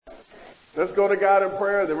Let's go to God in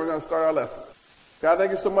prayer, then we're going to start our lesson. God,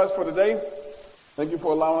 thank you so much for today. Thank you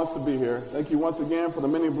for allowing us to be here. Thank you once again for the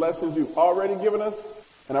many blessings you've already given us.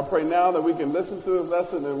 And I pray now that we can listen to this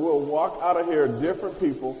lesson and we'll walk out of here different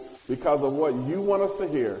people because of what you want us to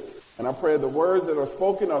hear. And I pray the words that are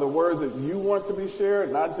spoken are the words that you want to be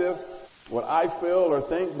shared, not just what I feel or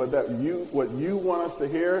think, but that what you want us to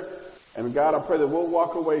hear. And God, I pray that we'll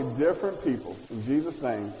walk away different people. In Jesus'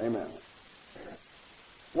 name, amen.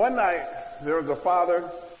 One night, there was a father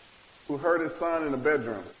who heard his son in the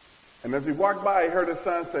bedroom. And as he walked by, he heard his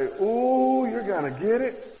son say, "Ooh, you're going to get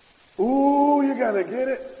it. Ooh, you're going to get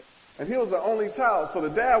it." And he was the only child. So the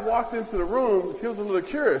dad walked into the room. He was a little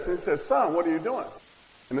curious. And he said, "Son, what are you doing?"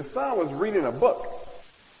 And the son was reading a book.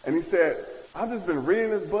 And he said, "I've just been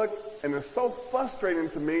reading this book, and it's so frustrating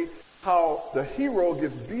to me how the hero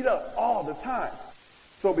gets beat up all the time.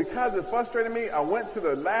 So because it frustrated me, I went to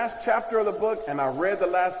the last chapter of the book, and I read the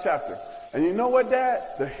last chapter. And you know what, Dad?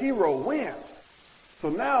 The hero wins. So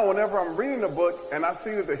now whenever I'm reading a book and I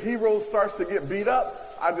see that the hero starts to get beat up,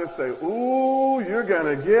 I just say, ooh, you're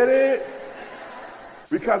going to get it.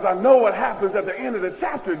 Because I know what happens at the end of the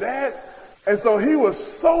chapter, Dad." And so he was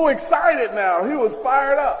so excited now. He was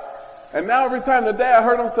fired up. And now every time the dad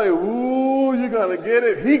heard him say, "Ooh, you're going to get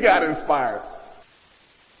it," he got inspired.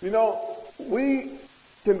 You know, we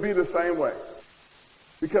can be the same way.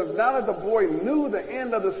 Because now that the boy knew the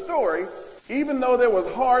end of the story, even though there was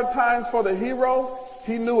hard times for the hero,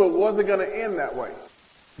 he knew it wasn't going to end that way.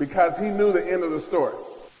 Because he knew the end of the story.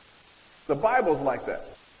 The Bible's like that.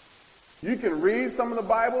 You can read some of the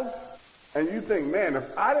Bible, and you think, man, if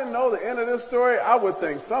I didn't know the end of this story, I would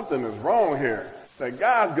think something is wrong here. That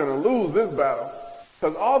God's going to lose this battle.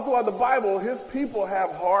 Because all throughout the Bible, his people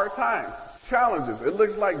have hard times, challenges. It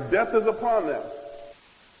looks like death is upon them.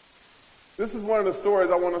 This is one of the stories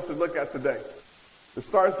I want us to look at today. It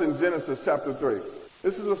starts in Genesis chapter 3.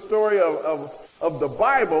 This is a story of the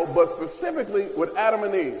Bible, but specifically with Adam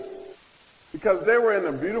and Eve. Because they were in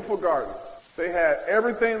a beautiful garden. They had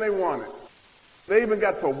everything they wanted. They even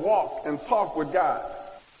got to walk and talk with God.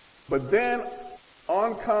 But then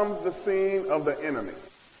on comes the scene of the enemy,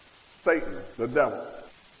 Satan, the devil.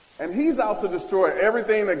 And he's out to destroy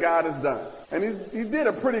everything that God has done. And he did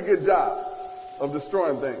a pretty good job of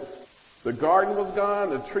destroying things. The garden was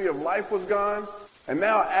gone, the tree of life was gone, and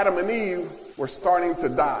now Adam and Eve were starting to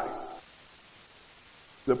die.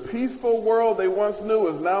 The peaceful world they once knew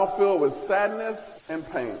is now filled with sadness and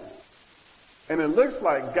pain. And it looks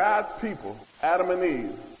like God's people, Adam and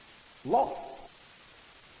Eve, lost.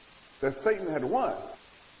 That Satan had won.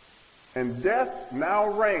 And death now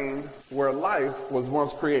reigned where life was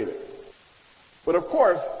once created. But of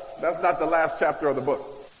course, that's not the last chapter of the book.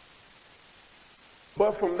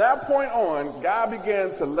 But from that point on, God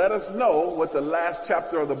began to let us know what the last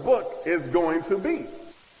chapter of the book is going to be.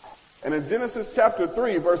 And in Genesis chapter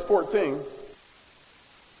 3, verse 14,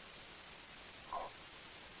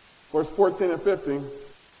 verse 14 and 15,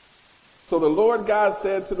 "So the Lord God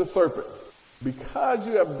said to the serpent, 'Because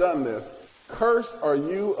you have done this, cursed are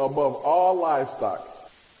you above all livestock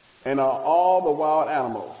and all the wild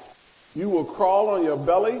animals. You will crawl on your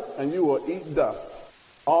belly and you will eat dust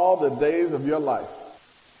all the days of your life.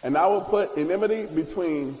 And I will put enmity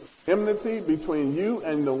between you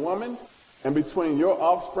and the woman, and between your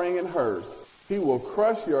offspring and hers. He will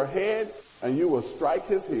crush your head and you will strike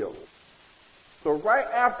his heel.'" So right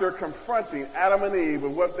after confronting Adam and Eve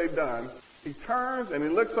with what they've done, he turns and he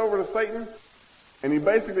looks over to Satan and he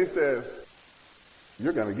basically says,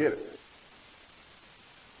 "You're going to get it.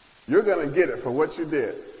 You're going to get it for what you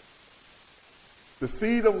did. The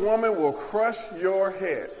seed of woman will crush your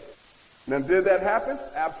head." Now, did that happen?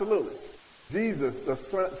 Absolutely. Jesus, the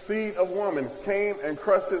seed of woman, came and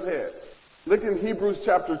crushed his head. Look in Hebrews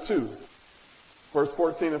chapter 2, verse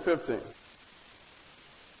 14 and 15.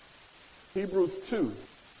 Hebrews 2,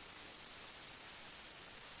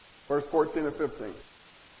 verse 14 and 15.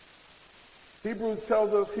 Hebrews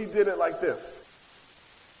tells us he did it like this.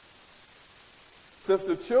 "Since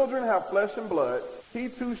the children have flesh and blood, he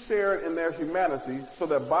too shared in their humanity, so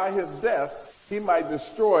that by his death he might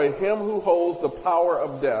destroy him who holds the power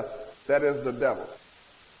of death, that is the devil,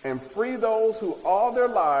 and free those who all their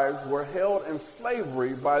lives were held in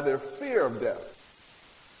slavery by their fear of death."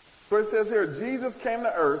 So it says here, Jesus came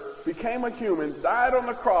to earth, became a human, died on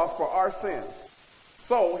the cross for our sins,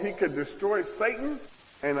 so he could destroy Satan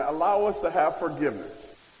and allow us to have forgiveness.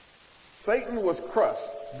 Satan was crushed,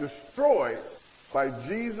 destroyed by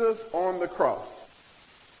Jesus on the cross.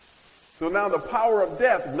 So now the power of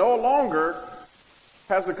death no longer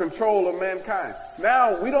has the control of mankind.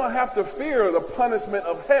 Now we don't have to fear the punishment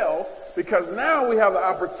of hell Because now we have the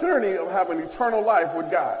opportunity of having eternal life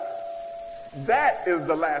with God. That is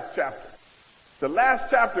the last chapter. The last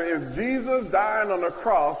chapter is Jesus dying on the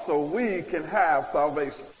cross so we can have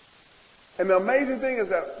salvation. And the amazing thing is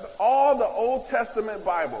that all the Old Testament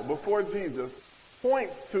Bible before Jesus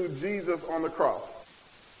points to Jesus on the cross.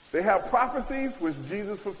 They have prophecies which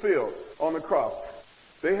Jesus fulfilled on the cross.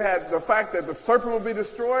 They had the fact that the serpent would be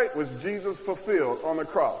destroyed, which Jesus fulfilled on the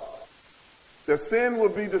cross. That sin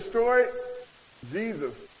would be destroyed,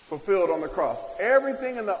 Jesus fulfilled on the cross.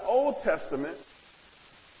 Everything in the Old Testament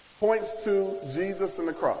points to Jesus and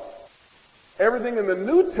the cross. Everything in the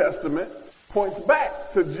New Testament points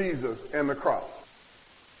back to Jesus and the cross.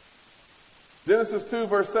 Genesis 2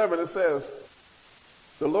 verse 7, it says,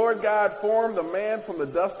 "The Lord God formed the man from the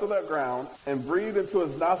dust of the ground and breathed into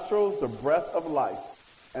his nostrils the breath of life,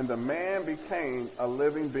 and the man became a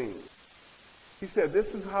living being." He said, this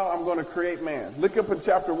is how I'm going to create man. Look up in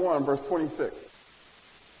chapter 1 verse 26.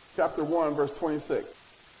 Chapter 1 verse 26.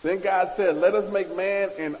 "Then God said, let us make man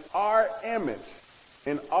in our image,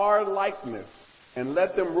 in our likeness, and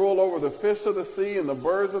let them rule over the fish of the sea and the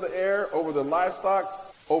birds of the air, over the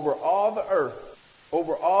livestock, over all the earth,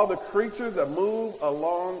 over all the creatures that move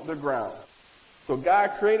along the ground." So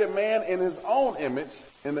God created man in his own image.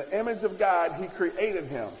 In the image of God, he created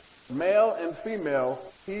him. Male and female,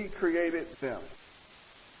 he created them.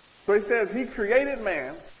 So he says he created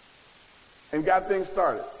man and got things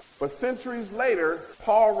started. But centuries later,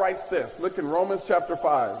 Paul writes this. Look in Romans chapter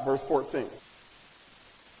 5, verse 14.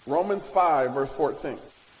 Romans 5, verse 14.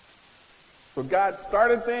 So God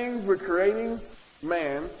started things with creating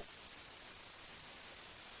man.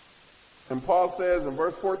 And Paul says in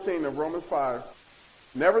verse 14 of Romans 5,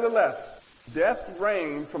 "Nevertheless, death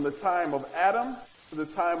reigned from the time of Adam to the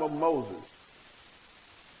time of Moses,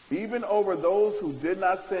 even over those who did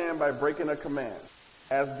not sin by breaking a command,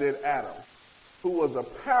 as did Adam, who was a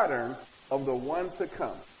pattern of the one to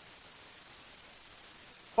come."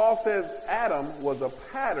 Paul says Adam was a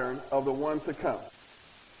pattern of the one to come.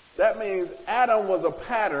 That means Adam was a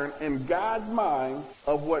pattern in God's mind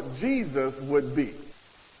of what Jesus would be.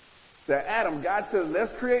 That Adam, God says,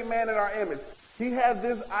 let's create man in our image. He had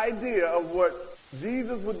this idea of what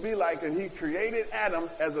Jesus would be like, and he created Adam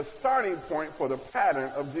as a starting point for the pattern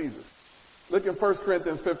of Jesus. Look in 1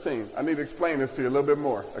 Corinthians 15. I need to explain this to you a little bit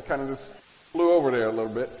more. I kind of just flew over there a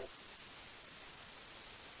little bit.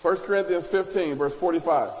 1 Corinthians 15, verse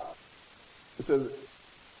 45. It says,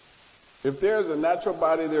 "If there is a natural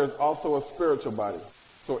body, there is also a spiritual body.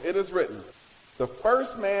 So it is written, the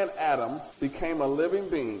first man, Adam, became a living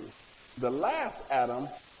being. The last Adam,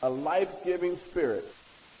 a life-giving spirit.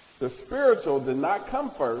 The spiritual did not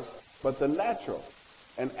come first, but the natural.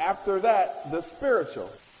 And after that, the spiritual.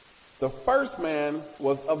 The first man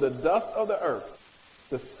was of the dust of the earth.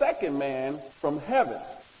 The second man from heaven.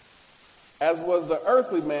 As was the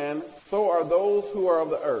earthly man, so are those who are of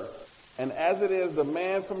the earth. And as it is the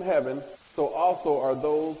man from heaven, so also are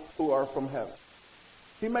those who are from heaven."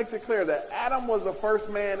 He makes it clear that Adam was the first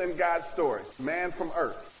man in God's story, man from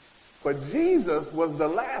earth. But Jesus was the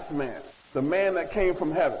last man, the man that came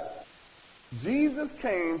from heaven. Jesus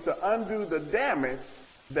came to undo the damage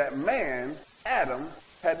that man, Adam,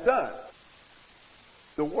 had done.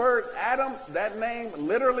 The word Adam, that name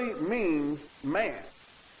literally means man.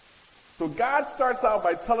 So God starts out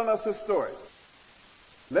by telling us his story.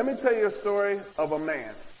 Let me tell you a story of a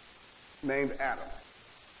man named Adam.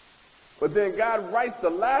 But then God writes the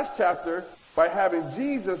last chapter by having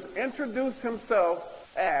Jesus introduce himself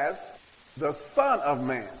as the Son of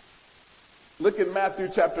Man. Look at Matthew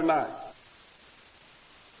chapter 9.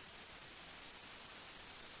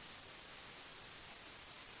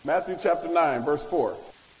 Matthew chapter 9, verse 4.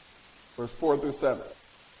 Verse 4 through 7.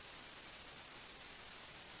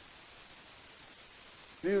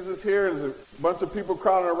 Jesus is here, there's a bunch of people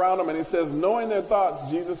crowding around him, and he says, knowing their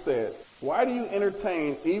thoughts, Jesus said, "Why do you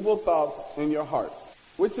entertain evil thoughts in your hearts?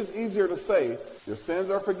 Which is easier to say, your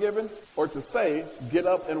sins are forgiven, or to say, get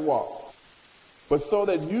up and walk? But so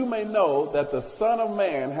that you may know that the Son of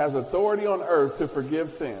Man has authority on earth to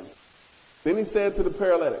forgive sins." Then he said to the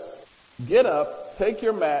paralytic, "Get up, take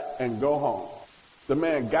your mat, and go home." The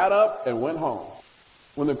man got up and went home.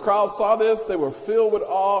 When the crowd saw this, they were filled with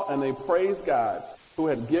awe, and they praised God, who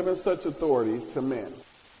had given such authority to men.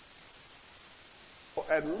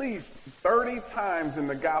 At least 30 times in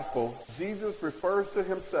the gospel, Jesus refers to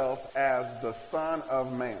himself as the Son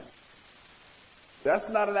of Man. That's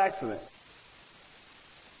not an accident.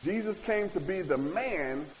 Jesus came to be the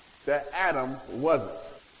man that Adam wasn't.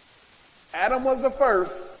 Adam was the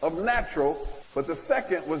first of natural, but the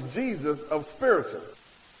second was Jesus of spiritual.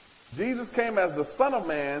 Jesus came as the Son of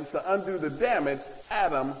Man to undo the damage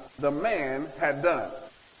Adam, the man, had done.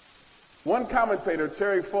 One commentator,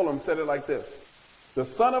 Terry Fulham, said it like this: the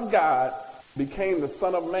Son of God became the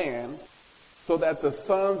Son of Man so that the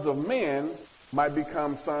sons of men might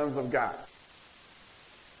become sons of God.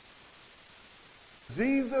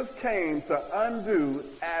 Jesus came to undo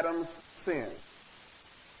Adam's sin.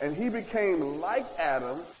 And he became like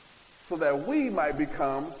Adam so that we might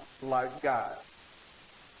become like God.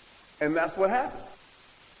 And that's what happened.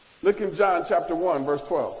 Look in John chapter 1, verse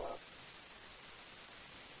 12.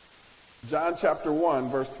 John chapter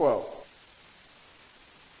 1, verse 12.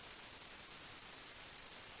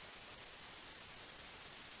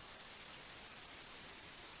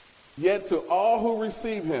 Yet to all who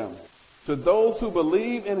receive him, to those who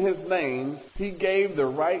believe in his name, he gave the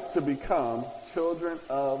right to become children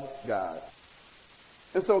of God.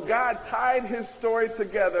 And so God tied his story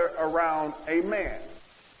together around a man.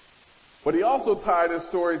 But he also tied his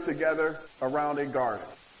story together around a garden.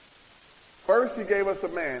 First, he gave us a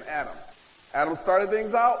man, Adam. Adam started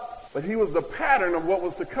things out, but he was the pattern of what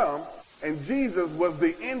was to come, and Jesus was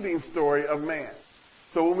the ending story of man.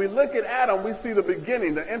 So when we look at Adam, we see the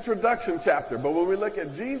beginning, the introduction chapter. But when we look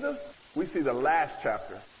at Jesus, we see the last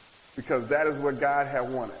chapter, because that is what God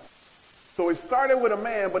had wanted. So he started with a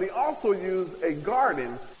man, but he also used a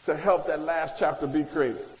garden to help that last chapter be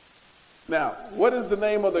created. Now, what is the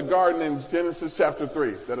name of the garden in Genesis chapter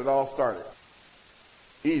 3 that it all started?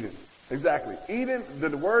 Eden. Exactly. Eden,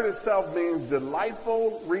 the word itself means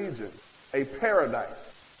delightful region, a paradise.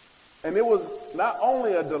 And it was not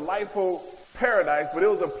only a delightful paradise, but it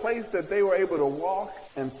was a place that they were able to walk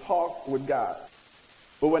and talk with God.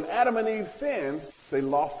 But when Adam and Eve sinned, they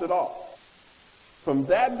lost it all. From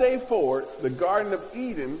that day forward, the Garden of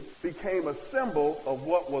Eden became a symbol of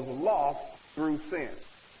what was lost through sin.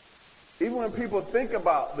 Even when people think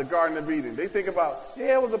about the Garden of Eden, they think about,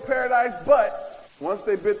 yeah, it was a paradise, but once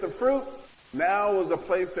they bit the fruit, now it was a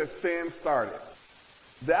place that sin started.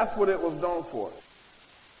 That's what it was known for.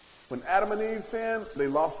 When Adam and Eve sinned, they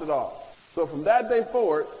lost it all. So from that day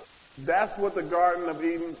forward, that's what the Garden of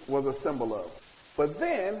Eden was a symbol of. But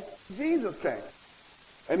then Jesus came,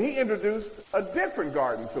 and he introduced a different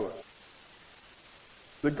garden to us.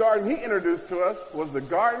 The garden he introduced to us was the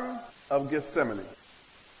Garden of Gethsemane.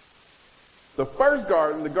 The first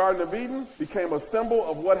garden, the Garden of Eden, became a symbol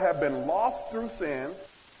of what had been lost through sin.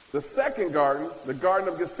 The second garden, the Garden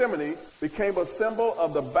of Gethsemane, became a symbol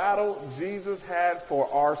of the battle Jesus had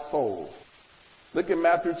for our souls. Look at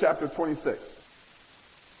Matthew chapter 26.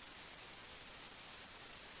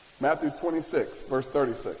 Matthew 26, verse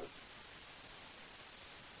 36.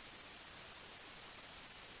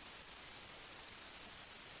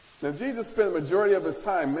 Now, Jesus spent the majority of his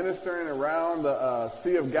time ministering around the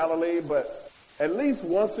Sea of Galilee, but at least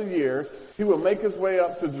once a year, he would make his way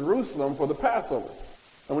up to Jerusalem for the Passover.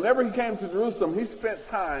 And whenever he came to Jerusalem, he spent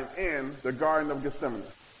time in the Garden of Gethsemane.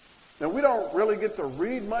 Now, we don't really get to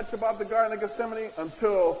read much about the Garden of Gethsemane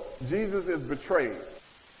until Jesus is betrayed.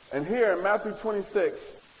 And here in Matthew 26,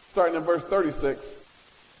 starting in verse 36,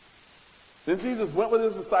 then Jesus went with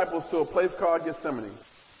his disciples to a place called Gethsemane,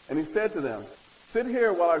 and he said to them, "Sit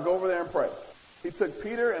here while I go over there and pray." He took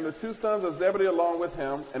Peter and the two sons of Zebedee along with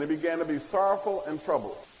him, and he began to be sorrowful and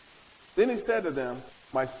troubled. Then he said to them,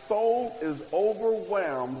 "My soul is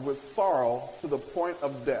overwhelmed with sorrow to the point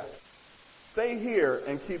of death. Stay here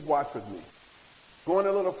and keep watch with me." Going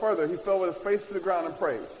a little further, he fell with his face to the ground and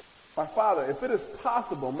prayed, "My Father, if it is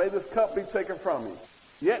possible, may this cup be taken from me.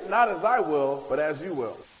 Yet not as I will, but as you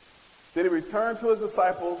will." Then he returned to his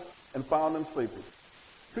disciples and found them sleeping.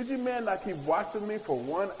 "Could you men not keep watch with me for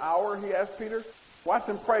 1 hour?" he asked Peter. "Watch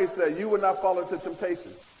and pray so that you will not fall into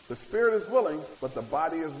temptation. The spirit is willing, but the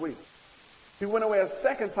body is weak." He went away a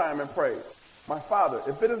second time and prayed, "My Father,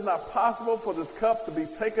 if it is not possible for this cup to be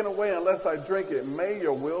taken away unless I drink it, may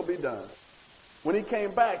your will be done." When he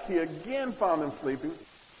came back, he again found them sleeping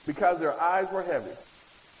because their eyes were heavy.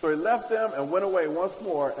 So he left them and went away once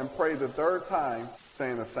more and prayed the third time,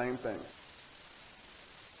 saying the same thing.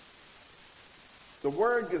 The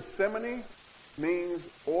word Gethsemane means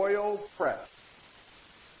oil press.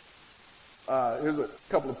 Here's a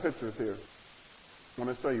couple of pictures here. I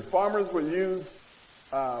want to show you. Farmers would use,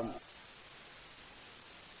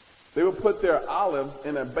 they would put their olives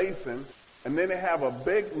in a basin, and then they have a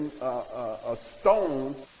big a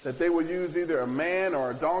stone that they would use, either a man or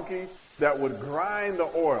a donkey, that would grind the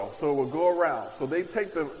oil so it would go around. So they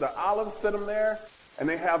take the olives, set them there, and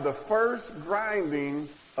they have the first grinding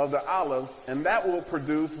of the olives, and that will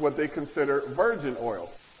produce what they consider virgin oil,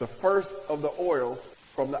 the first of the oils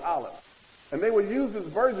from the olive. And they would use this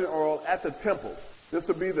virgin oil at the temples. This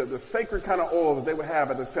would be the sacred kind of oil that they would have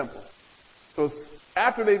at the temple. So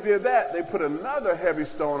after they did that, they put another heavy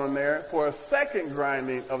stone on there for a second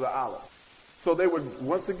grinding of the olive. So they would,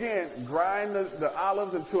 once again, grind the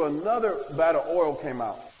olives until another vat of oil came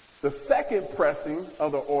out. The second pressing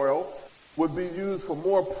of the oil would be used for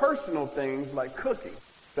more personal things like cooking.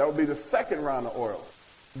 That would be the second round of oil.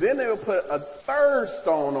 Then they would put a third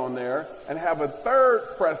stone on there and have a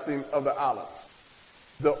third pressing of the olives.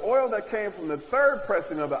 The oil that came from the third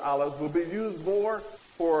pressing of the olives would be used more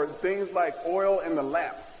for things like oil in the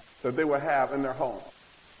lamps that they would have in their home.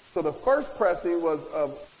 So the first pressing was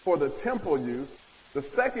for the temple use. The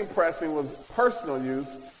second pressing was personal use.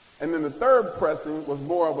 And then the third pressing was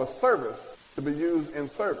more of a service to be used in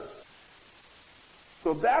service.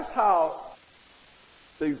 So that's how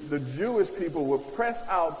the Jewish people would press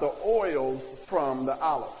out the oils from the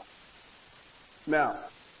olives. Now,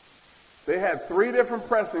 they had 3 different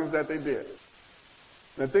pressings that they did.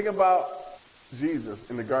 Now think about Jesus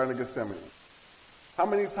in the Garden of Gethsemane. How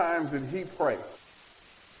many times did he pray?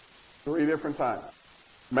 3 different times.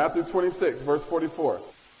 Matthew 26, verse 44.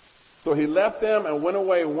 So he left them and went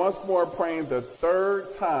away once more praying the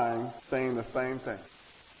 3rd time, saying the same thing.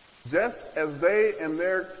 Just as they in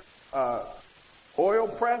their oil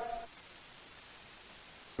press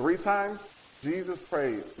 3 times, Jesus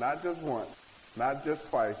prayed not just once, not just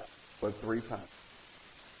twice, but 3 times.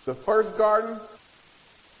 The first garden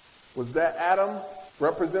was that Adam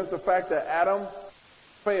represents the fact that Adam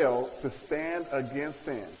failed to stand against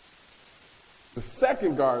sin. The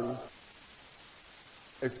second garden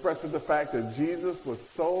expresses the fact that Jesus was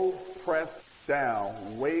so pressed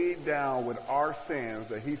down, weighed down with our sins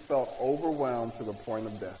that he felt overwhelmed to the point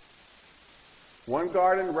of death. One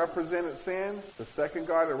garden represented sin. The second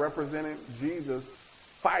garden represented Jesus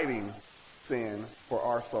fighting sin for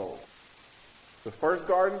our souls. The first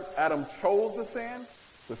garden, Adam chose the sin.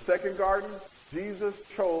 The second garden, Jesus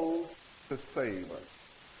chose to save us.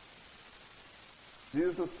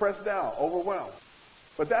 Jesus was pressed down, overwhelmed.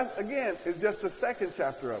 But that, again, is just the second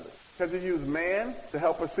chapter of it. Because he used man to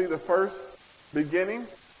help us see the first beginning.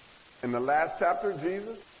 In the last chapter,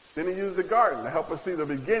 Jesus. Then he used the garden to help us see the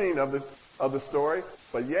beginning of the story.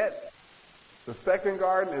 But yet, the second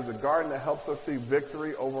garden is a garden that helps us see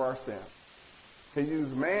victory over our sin. He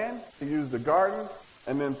used man, he used the garden,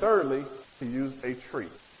 and then thirdly, he used a tree.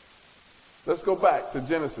 Let's go back to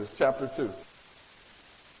Genesis chapter 2.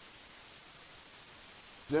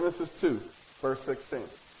 Genesis 2, verse 16.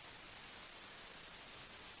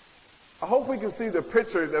 I hope we can see the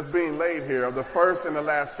picture that's being laid here of the first and the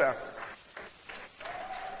last chapter.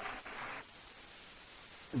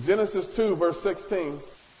 Genesis 2, verse 16.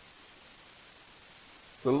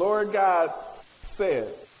 The Lord God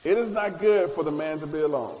said, "It is not good for the man to be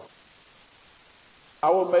alone. I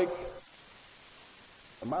will make..."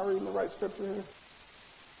 Am I reading the right scripture here?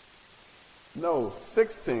 No,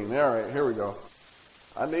 16. All right, here we go.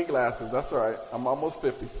 I need glasses. That's all right. I'm almost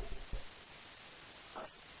 50.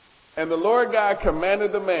 And the Lord God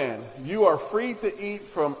commanded the man, "You are free to eat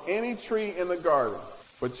from any tree in the garden,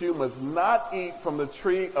 but you must not eat from the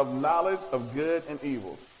tree of knowledge of good and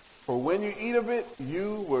evil. For when you eat of it,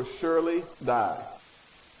 you will surely die."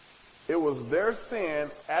 It was their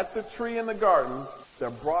sin at the tree in the garden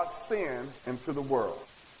that brought sin into the world.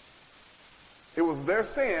 It was their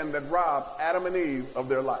sin that robbed Adam and Eve of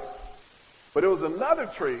their life. But it was another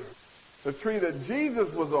tree, the tree that Jesus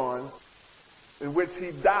was on, in which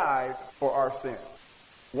he died for our sin.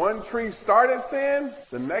 One tree started sin,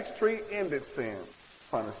 the next tree ended sin,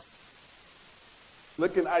 punishment.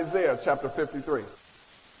 Look in Isaiah chapter 53.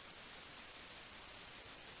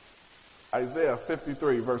 Isaiah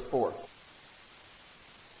 53, verse 4.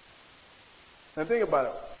 Now think about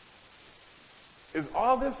it. Is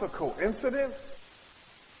all this a coincidence?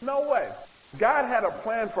 No way. God had a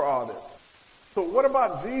plan for all this. So what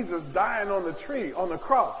about Jesus dying on the tree, on the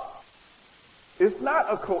cross? It's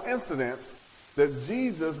not a coincidence that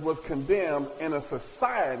Jesus was condemned in a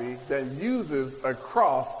society that uses a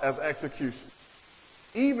cross as execution.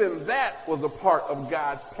 Even that was a part of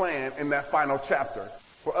God's plan in that final chapter,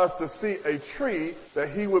 for us to see a tree that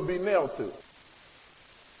he would be nailed to.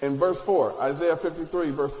 In verse 4, Isaiah 53,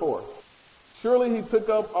 verse 4. "Surely he took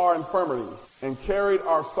up our infirmities and carried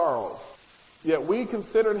our sorrows. Yet we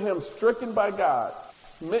considered him stricken by God,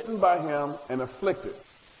 smitten by him, and afflicted.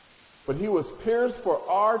 But he was pierced for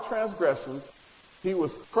our transgressions. He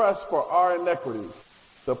was crushed for our iniquities.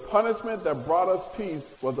 The punishment that brought us peace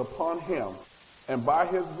was upon him, and by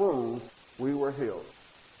his wounds we were healed."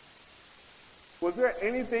 Was there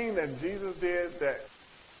anything that Jesus did that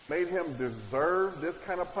made him deserve this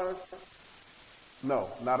kind of punishment?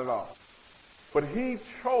 No, not at all. But he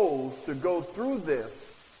chose to go through this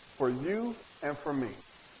for you and for me.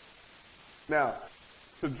 Now,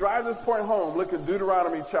 to drive this point home, look at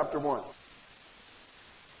Deuteronomy chapter 1.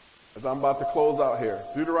 As I'm about to close out here.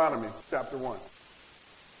 Deuteronomy chapter 1.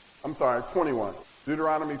 I'm sorry, 21.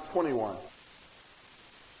 Deuteronomy 21.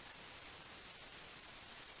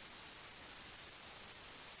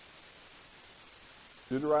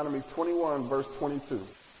 Deuteronomy 21, verse 22.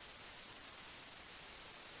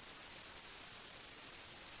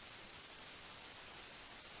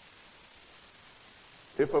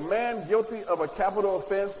 If a man guilty of a capital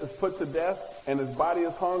offense is put to death and his body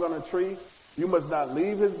is hung on a tree, you must not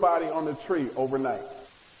leave his body on the tree overnight.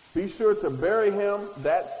 Be sure to bury him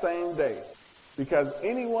that same day, because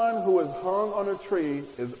anyone who is hung on a tree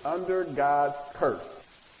is under God's curse.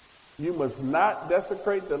 You must not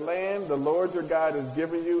desecrate the land the Lord your God is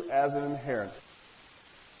giving you as an inheritance.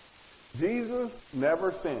 Jesus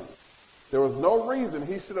never sinned. There was no reason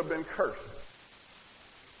he should have been cursed.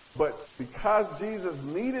 But because Jesus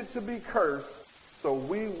needed to be cursed, so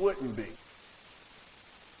we wouldn't be,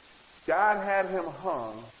 God had him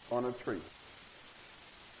hung on a tree.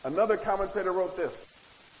 Another commentator wrote this.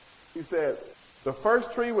 He said, the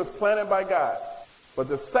first tree was planted by God, but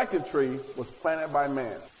the second tree was planted by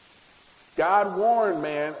man. God warned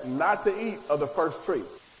man not to eat of the first tree,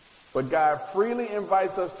 but God freely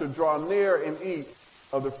invites us to draw near and eat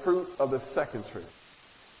of the fruit of the second tree.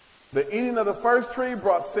 The eating of the first tree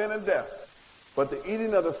brought sin and death, but the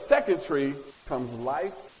eating of the second tree comes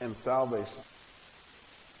life and salvation.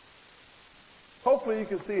 Hopefully you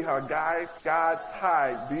can see how God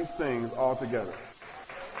tied these things all together.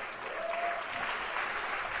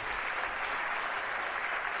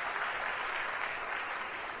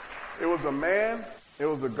 It was a man, it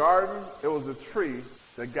was a garden, it was a tree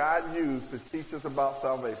that God used to teach us about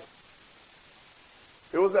salvation.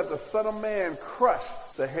 It was that the Son of Man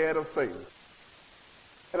crushed the head of Satan.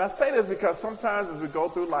 And I say this because sometimes as we go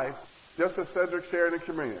through life, just as Cedric shared in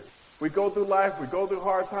communion, we go through life, we go through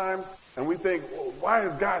hard times, and we think, well, why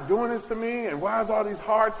is God doing this to me? And why is all these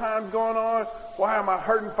hard times going on? Why am I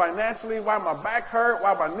hurting financially? Why my back hurt?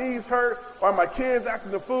 Why my knees hurt? Why my kids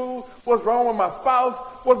acting the fool? What's wrong with my spouse?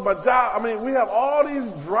 What's my job? I mean, we have all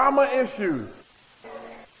these drama issues.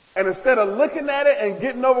 And instead of looking at it and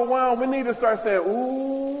getting overwhelmed, we need to start saying,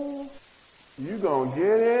 ooh, you gonna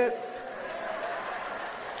get it?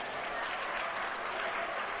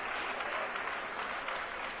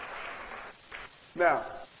 Now,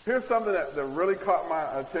 here's something that really caught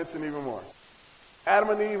my attention even more. Adam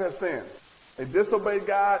and Eve had sinned. They disobeyed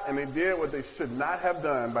God, and they did what they should not have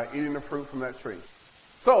done by eating the fruit from that tree.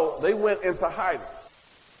 So they went into hiding.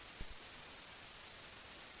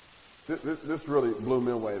 This really blew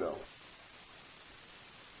me away, though.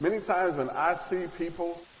 Many times when I see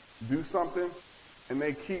people do something, and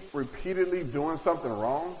they keep repeatedly doing something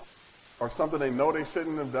wrong, or something they know they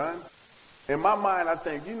shouldn't have done, in my mind, I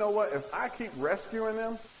think, you know what? If I keep rescuing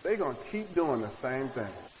them, they're going to keep doing the same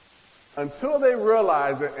thing. Until they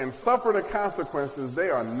realize it and suffer the consequences, they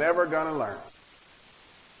are never going to learn.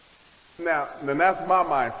 Now, then that's my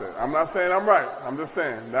mindset. I'm not saying I'm right. I'm just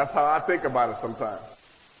saying that's how I think about it sometimes.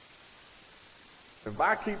 If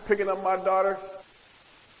I keep picking up my daughter,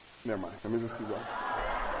 never mind. Let me just keep going.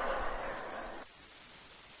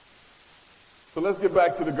 So let's get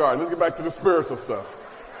back to the garden. Let's get back to the spiritual stuff.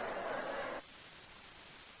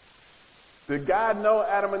 Did God know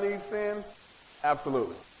Adam and Eve sinned?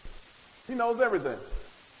 Absolutely. He knows everything.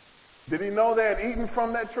 Did he know they had eaten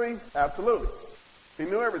from that tree? Absolutely. He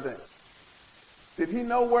knew everything. Did he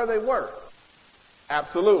know where they were?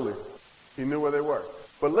 Absolutely. He knew where they were.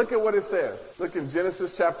 But look at what it says. Look in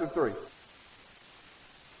Genesis chapter 3.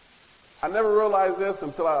 I never realized this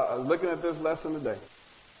until I was looking at this lesson today,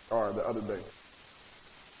 or the other day.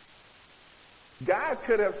 God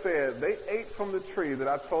could have said, they ate from the tree that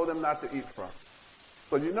I told them not to eat from.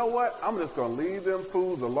 So you know what? I'm just going to leave them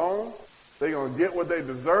fools alone. They're going to get what they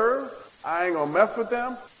deserve. I ain't going to mess with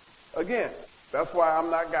them. Again, that's why I'm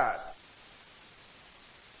not God.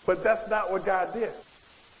 But that's not what God did.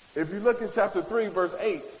 If you look in chapter 3, verse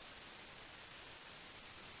 8,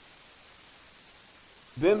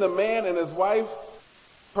 then the man and his wife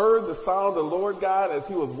heard the sound of the Lord God as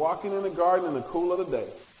he was walking in the garden in the cool of the day.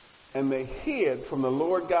 And they hid from the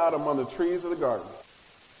Lord God among the trees of the garden.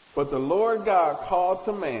 But the Lord God called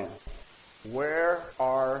to man, where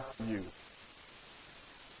are you?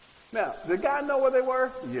 Now, did God know where they were?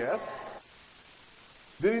 Yes.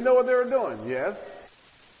 Did he know what they were doing? Yes.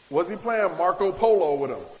 Was he playing Marco Polo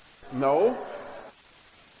with them? No.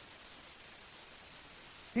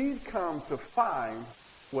 He'd come to find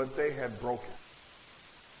what they had broken.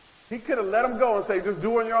 He could have let them go and say, just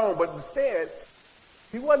do it on your own. But instead,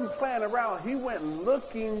 he wasn't playing around. He went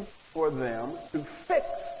looking for them to fix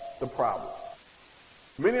the problem.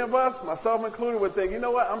 Many of us, myself included, would think, you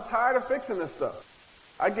know what, I'm tired of fixing this stuff.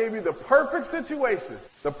 I gave you the perfect situation,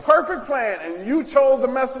 the perfect plan, and you chose to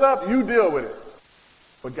mess it up, you deal with it.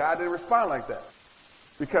 But God didn't respond like that.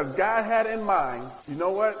 Because God had in mind, you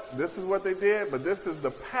know what, this is what they did, but this is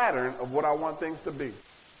the pattern of what I want things to be.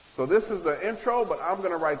 So this is the intro, but I'm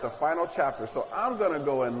going to write the final chapter. So I'm going to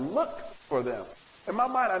go and look for them. In my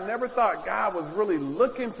mind, I never thought God was really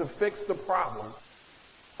looking to fix the problem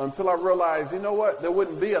until I realized, you know what, there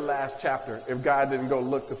wouldn't be a last chapter if God didn't go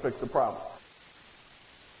look to fix the problem.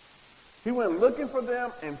 He went looking for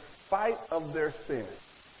them in spite of their sin.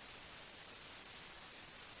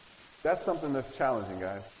 That's something that's challenging,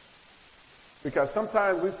 guys. Because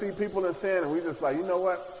sometimes we see people in sin and we just like, you know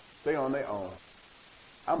what, they on their own.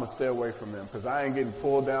 I'm going to stay away from them because I ain't getting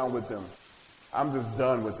pulled down with them. I'm just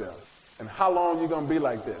done with them. And how long you going to be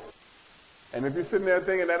like this? And if you're sitting there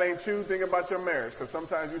thinking that ain't you, think about your marriage. Because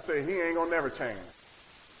sometimes you say, he ain't going to never change.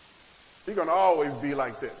 He's going to always be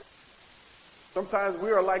like this. Sometimes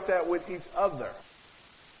we are like that with each other.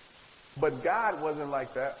 But God wasn't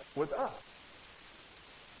like that with us.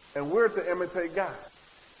 And we're to imitate God.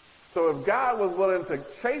 So if God was willing to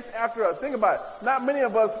chase after us, think about it. Not many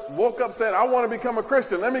of us woke up saying, I want to become a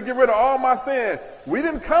Christian. Let me get rid of all my sin. We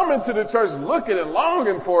didn't come into the church looking and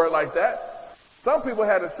longing for it like that. Some people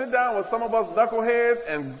had to sit down with some of us knuckleheads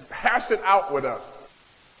and hash it out with us.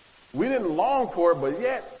 We didn't long for it, but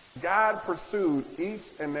yet God pursued each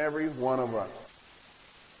and every one of us.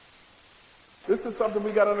 This is something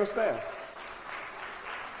we got to understand.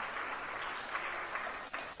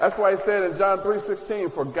 That's why he said in John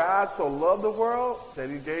 3:16, for God so loved the world that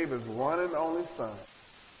he gave his one and only Son.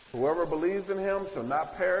 Whoever believes in him shall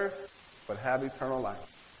not perish, but have eternal life.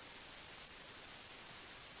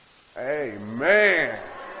 Amen.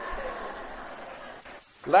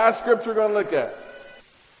 Last scripture we're going to look at.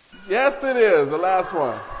 Yes, it is. The last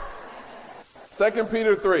one. 2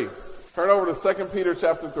 Peter 3. Turn over to 2 Peter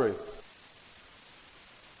chapter 3.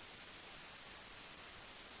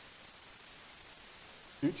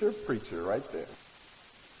 Future preacher right there.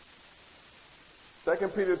 2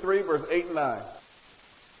 Peter 3, verse 8 and 9.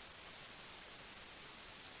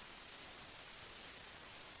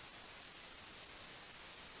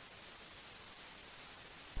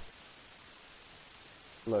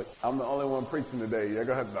 Look, I'm the only one preaching today. Yeah,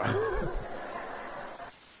 go ahead now.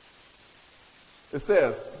 It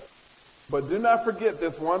says, but do not forget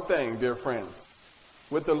this one thing, dear friends.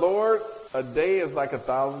 With the Lord, a day is like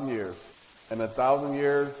 1,000 years, and 1,000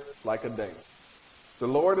 years like a day. The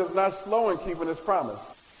Lord is not slow in keeping his promise,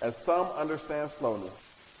 as some understand slowness.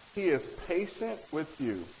 He is patient with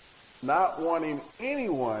you, not wanting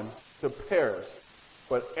anyone to perish,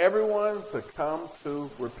 but everyone to come to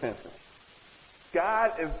repentance.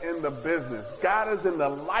 God is in the business. God is in the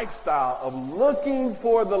lifestyle of looking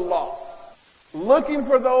for the lost. Looking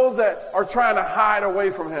for those that are trying to hide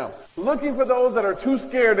away from him. Looking for those that are too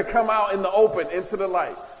scared to come out in the open, into the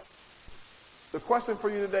light. The question for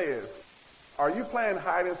you today is, are you playing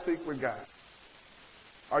hide and seek with God?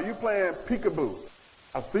 Are you playing peekaboo?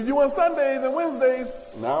 I see you on Sundays and Wednesdays.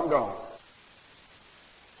 Now I'm gone.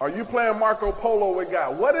 Are you playing Marco Polo with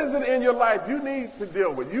God? What is it in your life you need to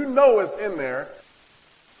deal with? You know it's in there,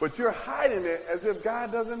 but you're hiding it as if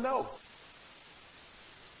God doesn't know.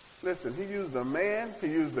 Listen, he used a man, he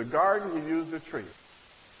used the garden, he used the tree.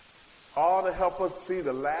 All to help us see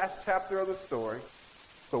the last chapter of the story,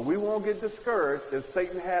 so we won't get discouraged if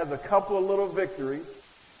Satan has a couple of little victories.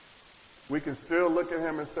 We can still look at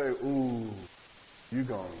him and say, ooh, you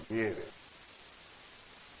gonna get it.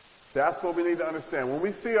 That's what we need to understand. When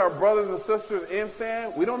we see our brothers and sisters in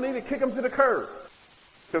sin, we don't need to kick them to the curb.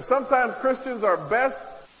 Because sometimes Christians are best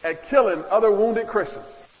at killing other wounded Christians.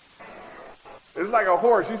 It's like a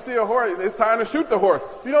horse. You see a horse, it's time to shoot the horse.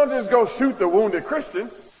 You don't just go shoot the wounded Christian.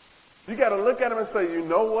 You got to look at him and say, you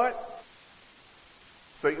know what?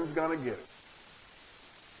 Satan's going to get it.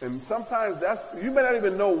 And sometimes you may not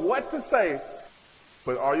even know what to say,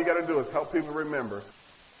 but all you got to do is help people remember,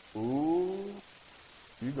 ooh,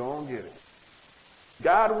 you going to get it.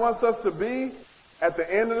 God wants us to be at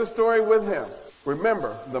the end of the story with him.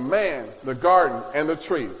 Remember, the man, the garden, and the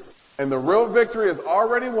tree. And the real victory is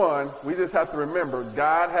already won. We just have to remember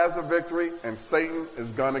God has the victory and Satan is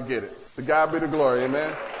going to get it. To God be the glory.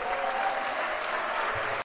 Amen.